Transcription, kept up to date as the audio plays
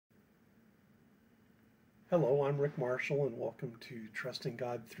Hello, I'm Rick Marshall, and welcome to Trusting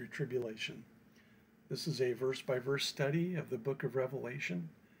God Through Tribulation. This is a verse-by-verse study of the book of Revelation,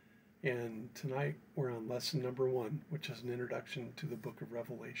 and tonight we're on lesson number 1, which is an introduction to the book of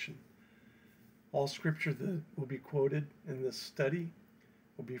Revelation. All scripture that will be quoted in this study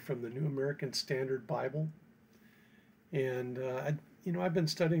will be from the New American Standard Bible, and I've been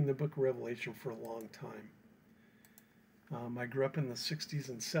studying the book of Revelation for a long time. I grew up in the 60s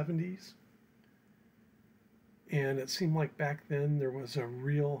and 70s. And it seemed like back then there was a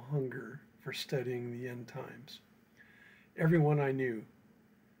real hunger for studying the end times. Everyone I knew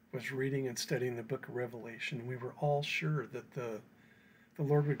was reading and studying the book of Revelation. We were all sure that the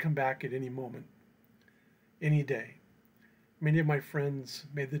Lord would come back at any moment, any day. Many of my friends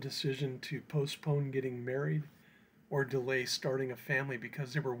made the decision to postpone getting married or delay starting a family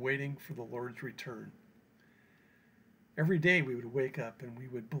because they were waiting for the Lord's return. Every day we would wake up and we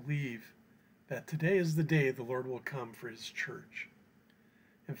would believe that today is the day the Lord will come for his church.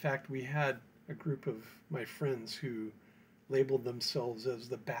 In fact, we had a group of my friends who labeled themselves as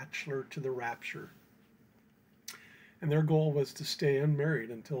the bachelor to the rapture. And their goal was to stay unmarried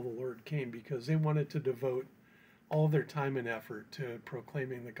until the Lord came because they wanted to devote all their time and effort to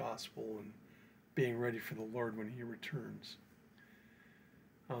proclaiming the gospel and being ready for the Lord when he returns.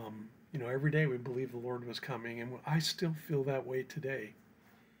 Every day we believed the Lord was coming, and I still feel that way today.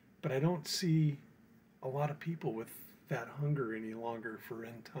 But I don't see a lot of people with that hunger any longer for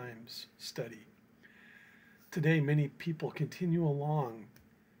end times study. Today, many people continue along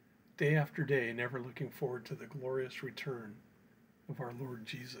day after day, never looking forward to the glorious return of our Lord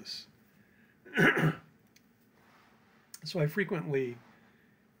Jesus. So I frequently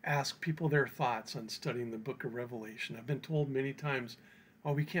ask people their thoughts on studying the book of Revelation. I've been told many times,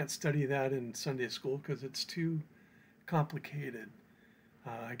 oh, we can't study that in Sunday school because it's too complicated.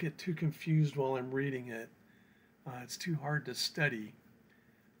 I get too confused while I'm reading it. It's too hard to study.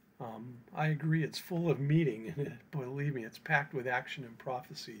 I agree, it's full of meaning, and believe me, it's packed with action and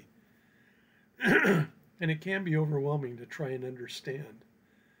prophecy. And it can be overwhelming to try and understand.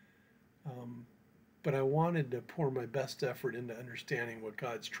 But I wanted to pour my best effort into understanding what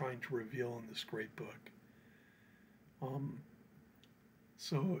God's trying to reveal in this great book.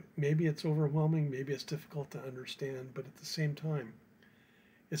 So maybe it's overwhelming, maybe it's difficult to understand, but at the same time,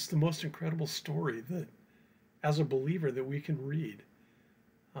 it's the most incredible story that, as a believer, that we can read.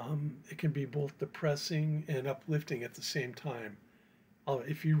 It can be both depressing and uplifting at the same time.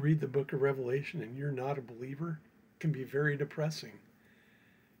 If you read the book of Revelation and you're not a believer, it can be very depressing.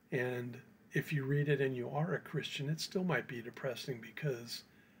 And if you read it and you are a Christian, it still might be depressing because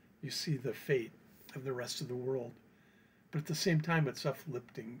you see the fate of the rest of the world. But at the same time, it's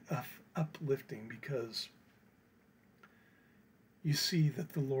uplifting because you see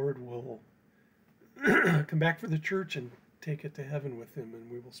that the Lord will come back for the church and take it to heaven with him, and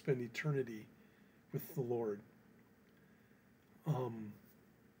we will spend eternity with the Lord.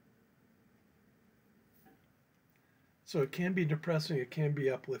 So it can be depressing, it can be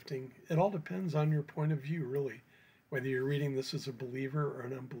uplifting. It all depends on your point of view, really, whether you're reading this as a believer or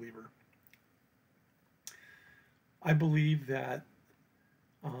an unbeliever. I believe that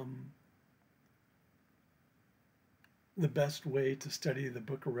the best way to study the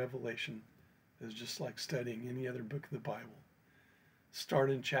book of Revelation is just like studying any other book of the Bible. Start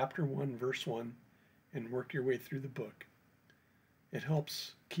in chapter 1, verse 1, and work your way through the book. It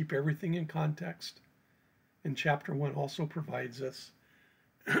helps keep everything in context. And chapter 1 also provides us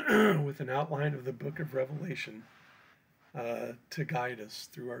with an outline of the book of Revelation to guide us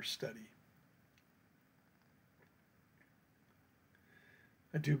through our study.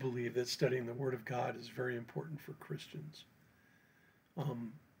 I do believe that studying the Word of God is very important for Christians.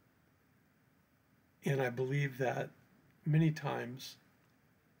 And I believe that many times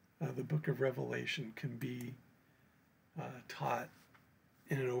the book of Revelation can be taught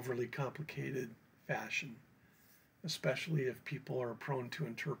in an overly complicated fashion, especially if people are prone to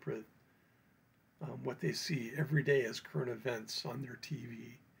interpret what they see every day as current events on their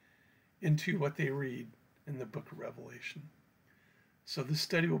TV into what they read in the book of Revelation. So this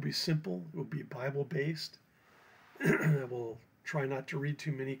study will be simple, it will be Bible-based. I will try not to read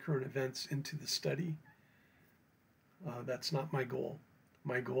too many current events into the study. That's not my goal.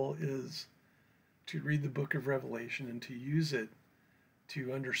 My goal is to read the book of Revelation and to use it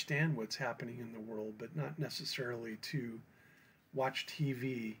to understand what's happening in the world, but not necessarily to watch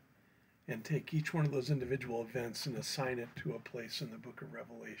TV and take each one of those individual events and assign it to a place in the book of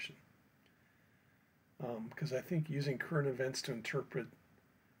Revelation. Because I think using current events to interpret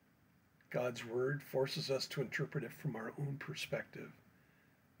God's Word forces us to interpret it from our own perspective,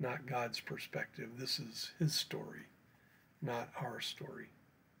 not God's perspective. This is his story, not our story.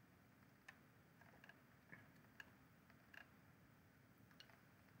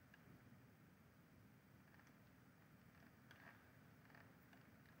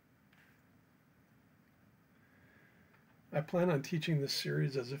 I plan on teaching this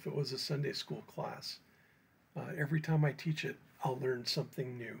series as if it was a Sunday school class. Every time I teach it, I'll learn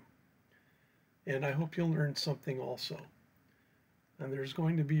something new. And I hope you'll learn something also. And there's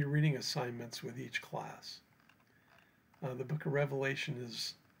going to be reading assignments with each class. The book of Revelation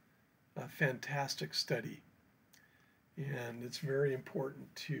is a fantastic study. And it's very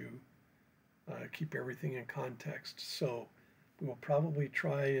important to keep everything in context. So we will probably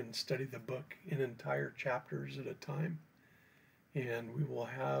try and study the book in entire chapters at a time. And we will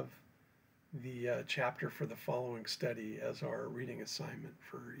have the chapter for the following study as our reading assignment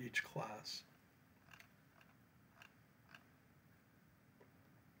for each class.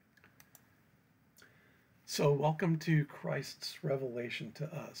 So welcome to Christ's revelation to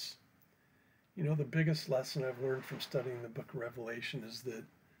us. You know, the biggest lesson I've learned from studying the book of Revelation is that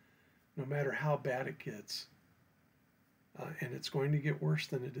no matter how bad it gets, and it's going to get worse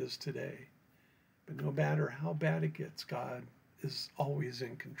than it is today, but no matter how bad it gets, God is always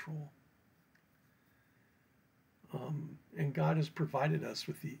in control. And God has provided us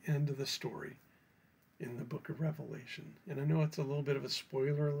with the end of the story in the book of Revelation. And I know it's a little bit of a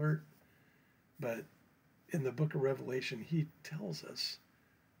spoiler alert, but in the book of Revelation, he tells us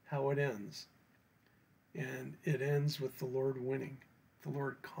how it ends. And it ends with the Lord winning. The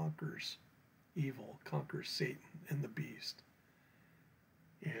Lord conquers evil, conquers Satan and the beast.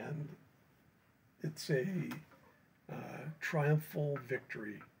 And it's a triumphal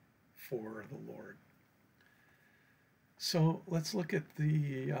victory for the Lord. So let's look at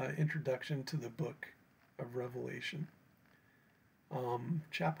the introduction to the book of Revelation.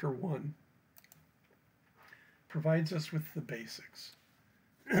 Chapter 1 provides us with the basics.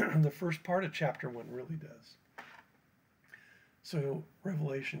 The first part of chapter 1 really does. So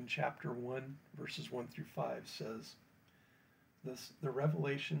Revelation chapter 1, verses 1 through 5 says, the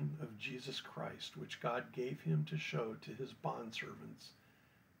revelation of Jesus Christ, which God gave him to show to his bondservants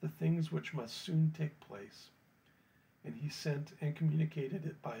the things which must soon take place. And he sent and communicated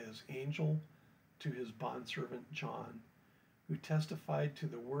it by his angel to his bondservant John, who testified to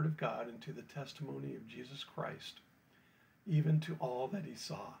the word of God and to the testimony of Jesus Christ, even to all that he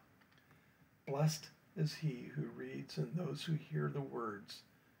saw. Blessed is he who reads and those who hear the words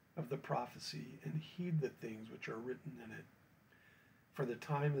of the prophecy and heed the things which are written in it, for the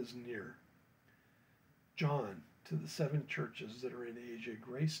time is near. John, to the 7 churches that are in Asia,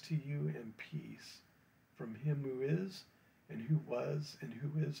 grace to you and peace from him who is, and who was, and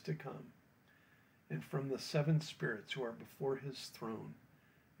who is to come, and from the 7 spirits who are before his throne,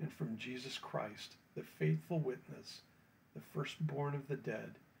 and from Jesus Christ, the faithful witness, the firstborn of the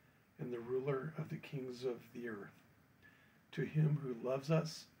dead, and the ruler of the kings of the earth, to him who loves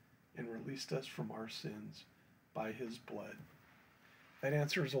us and released us from our sins by his blood. That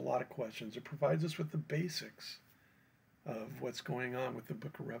answers a lot of questions. It provides us with the basics of what's going on with the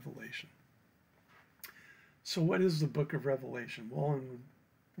book of Revelation. So what is the book of Revelation? Well, in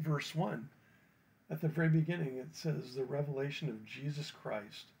verse 1, at the very beginning, it says the revelation of Jesus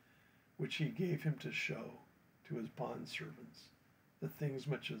Christ, which he gave him to show to his bondservants, the things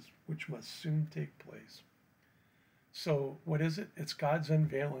which must soon take place. So what is it? It's God's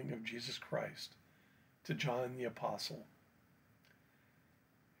unveiling of Jesus Christ to John the Apostle.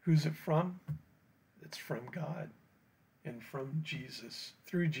 Who's it from? It's from God and from Jesus,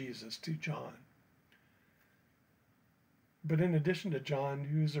 through Jesus to John. But in addition to John,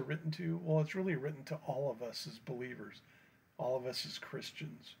 who's it written to? Well, it's really written to all of us as believers, all of us as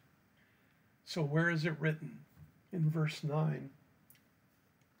Christians. So where is it written? In verse 9,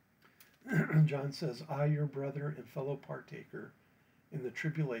 John says, I, your brother and fellow partaker in the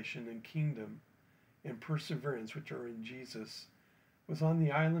tribulation and kingdom and perseverance which are in Jesus, was on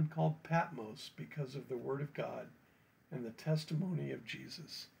the island called Patmos because of the word of God and the testimony of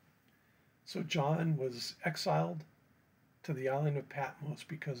Jesus. So John was exiled to the island of Patmos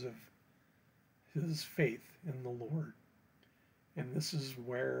because of his faith in the Lord. And this is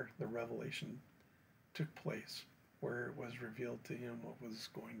where the revelation took place, where it was revealed to him what was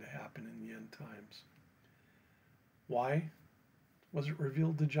going to happen in the end times. Why was it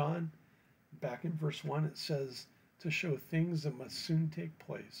revealed to John? Back in verse 1 it says, to show things that must soon take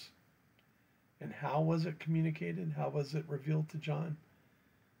place. And how was it communicated? How was it revealed to John?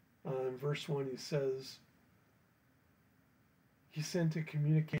 In verse 1 he says, he sent and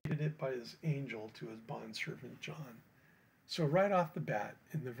communicated it by his angel to his bondservant John. So right off the bat,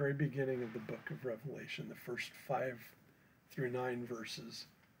 in the very beginning of the book of Revelation, the first 5 through 9 verses,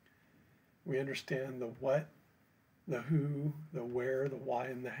 we understand the what, the who, the where, the why,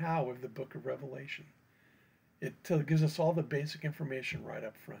 and the how of the book of Revelation. It gives us all the basic information right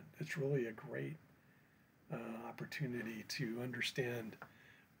up front. It's really a great opportunity to understand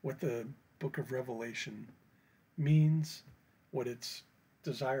what the book of Revelation means, what its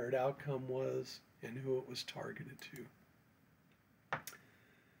desired outcome was, and who it was targeted to.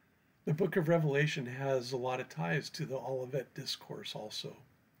 The book of Revelation has a lot of ties to the Olivet Discourse also.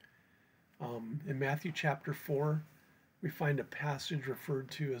 In Matthew chapter 4, we find a passage referred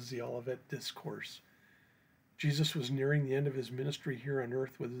to as the Olivet Discourse. Jesus was nearing the end of his ministry here on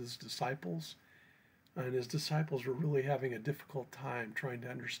earth with his disciples, and his disciples were really having a difficult time trying to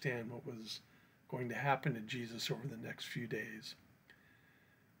understand what was going to happen to Jesus over the next few days.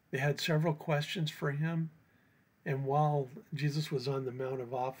 They had several questions for him, and while Jesus was on the Mount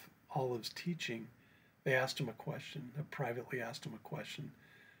of Olives teaching, they asked him a question, privately asked him a question.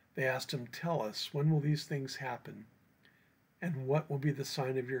 They asked him, "Tell us, when will these things happen? And what will be the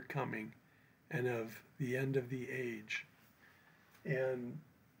sign of your coming and of the end of the age?" And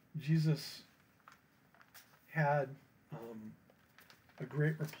Jesus had a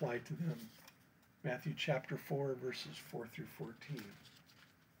great reply to them. Matthew chapter 4, verses 4 through 14.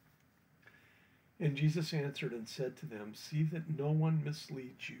 And Jesus answered and said to them, "See that no one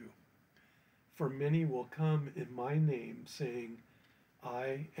misleads you. For many will come in my name, saying,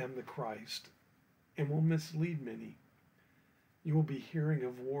 'I am the Christ,' and will mislead many. You will be hearing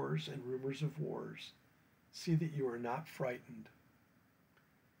of wars and rumors of wars. See that you are not frightened.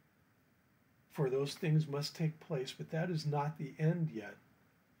 For those things must take place, but that is not the end yet.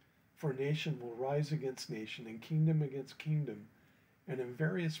 For nation will rise against nation, and kingdom against kingdom, and in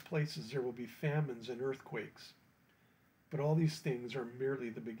various places there will be famines and earthquakes. But all these things are merely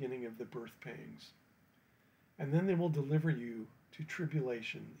the beginning of the birth pangs. And then they will deliver you to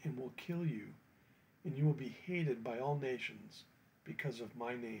tribulation, and will kill you, and you will be hated by all nations because of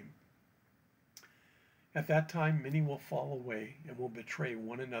my name. At that time many will fall away, and will betray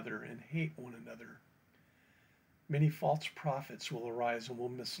one another and hate one another. Many false prophets will arise and will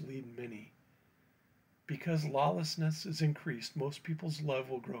mislead many. Because lawlessness is increased, most people's love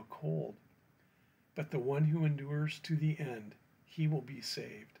will grow cold. But the one who endures to the end, he will be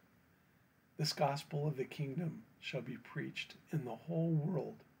saved. This gospel of the kingdom shall be preached in the whole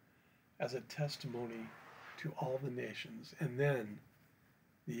world as a testimony to all the nations, and then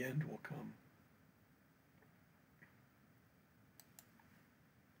the end will come."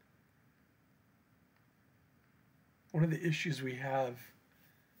 One of the issues we have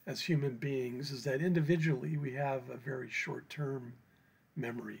as human beings is that individually we have a very short-term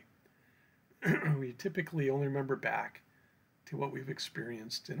memory. We typically only remember back to what we've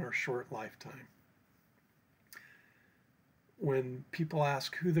experienced in our short lifetime. When people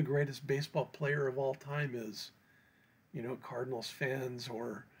ask who the greatest baseball player of all time is, Cardinals fans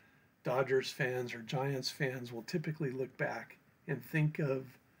or Dodgers fans or Giants fans will typically look back and think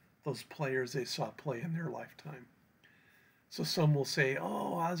of those players they saw play in their lifetime. So some will say,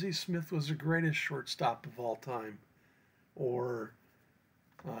 "Oh, Ozzie Smith was the greatest shortstop of all time," or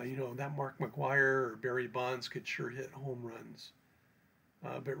that Mark McGwire or Barry Bonds could sure hit home runs.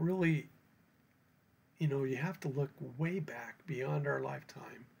 But really, you have to look way back beyond our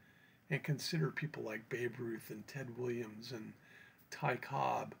lifetime and consider people like Babe Ruth and Ted Williams and Ty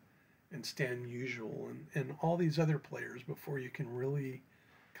Cobb and Stan Musial and all these other players before you can really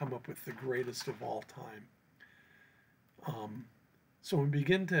come up with the greatest of all time. So when we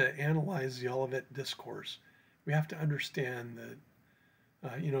begin to analyze the Olivet Discourse, we have to understand that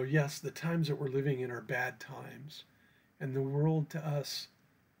yes, the times that we're living in are bad times, and the world to us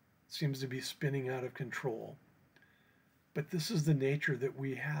seems to be spinning out of control. But this is the nature that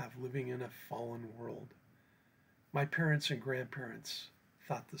we have living in a fallen world. My parents and grandparents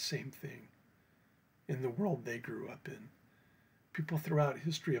thought the same thing in the world they grew up in. People throughout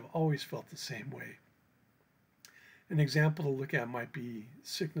history have always felt the same way. An example to look at might be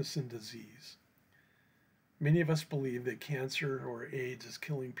sickness and disease. Many of us believe that cancer or AIDS is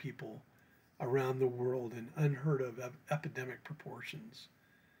killing people around the world in unheard of epidemic proportions.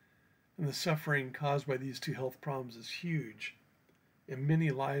 And the suffering caused by these two health problems is huge, and many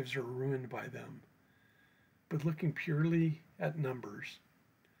lives are ruined by them. But looking purely at numbers,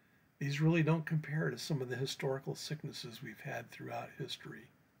 these really don't compare to some of the historical sicknesses we've had throughout history.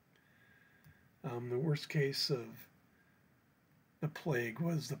 The worst case of the plague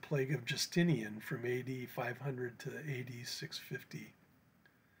was the plague of Justinian from AD 500 to AD 650.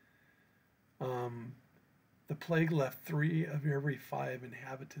 The plague left 3 of every 5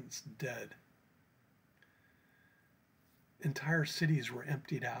 inhabitants dead. Entire cities were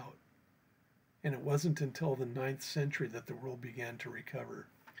emptied out, and it wasn't until the 9th century that the world began to recover.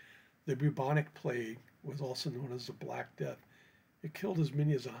 The bubonic plague was also known as the Black Death. It killed as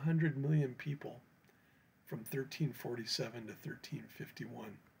many as 100 million people from 1347 to 1351.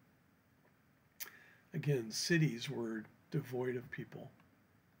 Again, cities were devoid of people.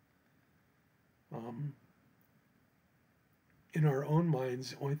 In our own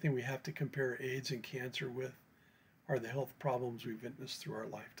minds, the only thing we have to compare AIDS and cancer with are the health problems we've witnessed through our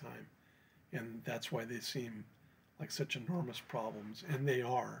lifetime. And that's why they seem like such enormous problems, and they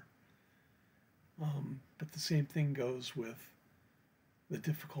are. But the same thing goes with the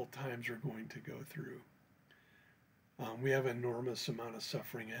difficult times we're going to go through. We have an enormous amount of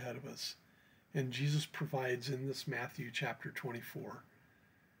suffering ahead of us. And Jesus provides in this Matthew chapter 24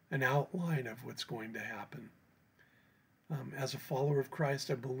 an outline of what's going to happen. As a follower of Christ,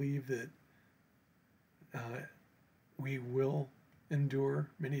 I believe that we will endure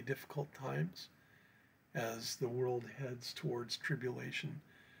many difficult times as the world heads towards tribulation.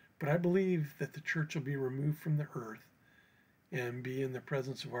 But I believe that the church will be removed from the earth and be in the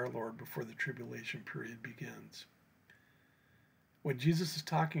presence of our Lord before the tribulation period begins. What Jesus is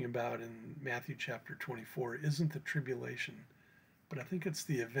talking about in Matthew chapter 24 isn't the tribulation, but I think it's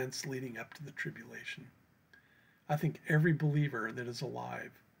the events leading up to the tribulation. I think every believer that is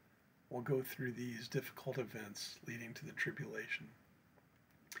alive will go through these difficult events leading to the tribulation.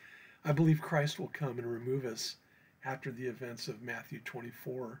 I believe Christ will come and remove us after the events of Matthew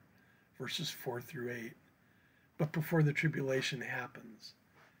 24, verses 4 through 8, but before the tribulation happens.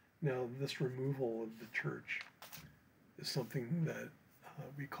 Now, this removal of the church is something that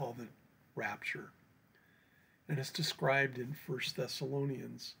we call the rapture. And it's described in 1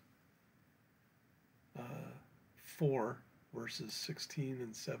 Thessalonians 4, verses 16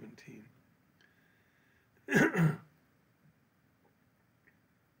 and 17.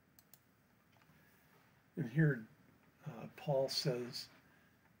 And here Paul says,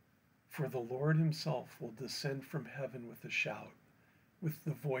 "For the Lord himself will descend from heaven with a shout, with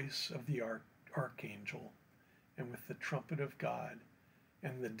the voice of the archangel, and with the trumpet of God,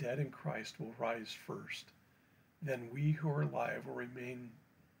 and the dead in Christ will rise first. Then we who are alive and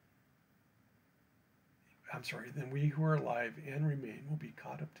remain will be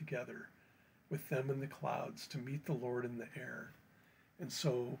caught up together with them in the clouds to meet the Lord in the air. And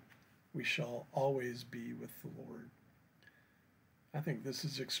so we shall always be with the Lord." I think this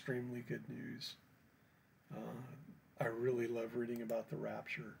is extremely good news. I really love reading about the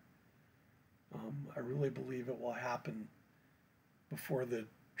rapture. I really believe it will happen before the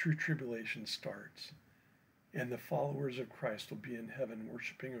true tribulation starts. And the followers of Christ will be in heaven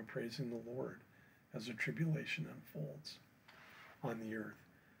worshiping and praising the Lord as the tribulation unfolds on the earth.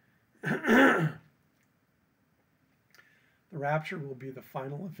 The rapture will be the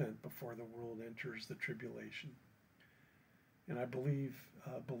final event before the world enters the tribulation. And I believe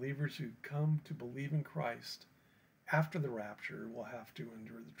believers who come to believe in Christ after the rapture will have to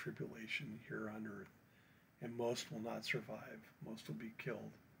endure the tribulation here on earth. And most will not survive. Most will be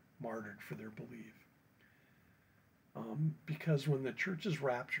killed, martyred for their belief. Because when the church is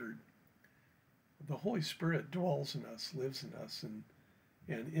raptured, the Holy Spirit dwells in us, lives in us, and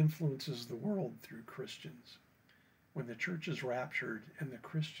influences the world through Christians. When the church is raptured and the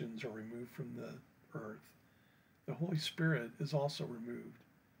Christians are removed from the earth, the Holy Spirit is also removed,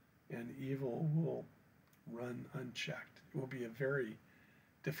 and evil will run unchecked. It will be a very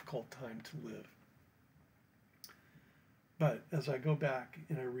difficult time to live. But as I go back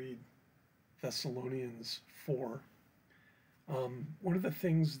and I read Thessalonians 4, one of the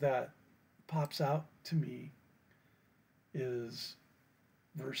things that pops out to me is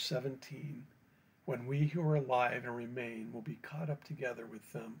verse 17. When we who are alive and remain will be caught up together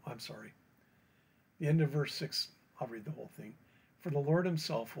with them. The end of verse 6, I'll read the whole thing. "For the Lord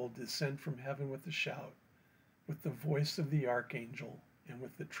himself will descend from heaven with a shout, with the voice of the archangel, and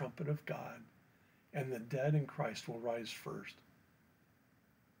with the trumpet of God, and the dead in Christ will rise first."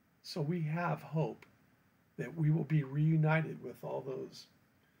 So we have hope that we will be reunited with all those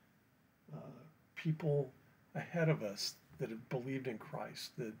people ahead of us that have believed in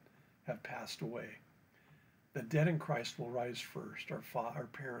Christ, that have passed away. The dead in Christ will rise first. Our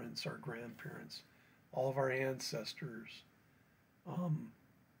parents, our grandparents, all of our ancestors,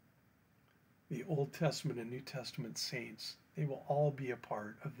 the Old Testament and New Testament saints, they will all be a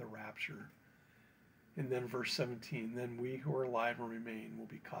part of the rapture. And then verse 17, "Then we who are alive and remain will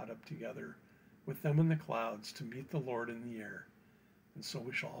be caught up together with them in the clouds to meet the Lord in the air, and so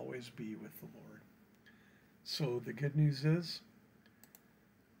we shall always be with the Lord." So the good news is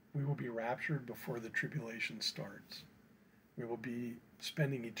we will be raptured before the tribulation starts. We will be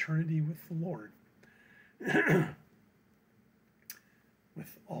spending eternity with the Lord,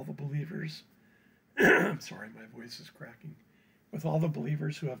 with all the believers. I'm sorry, my voice is cracking. With all the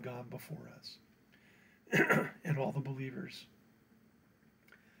believers who have gone before us, and all the believers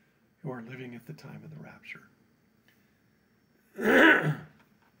who are living at the time of the rapture.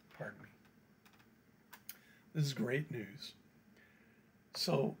 Pardon me. This is great news.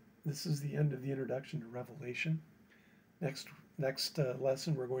 So this is the end of the introduction to Revelation. Next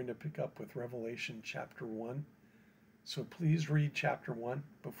lesson, we're going to pick up with Revelation chapter 1. So please read chapter 1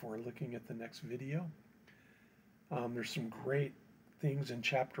 before looking at the next video. There's some great things in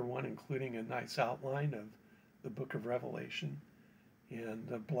chapter 1, including a nice outline of the book of Revelation, and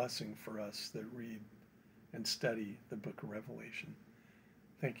a blessing for us that read and study the book of Revelation.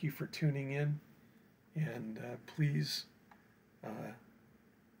 Thank you for tuning in, and please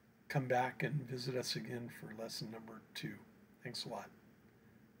come back and visit us again for lesson number 2. Thanks a lot.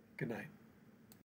 Good night.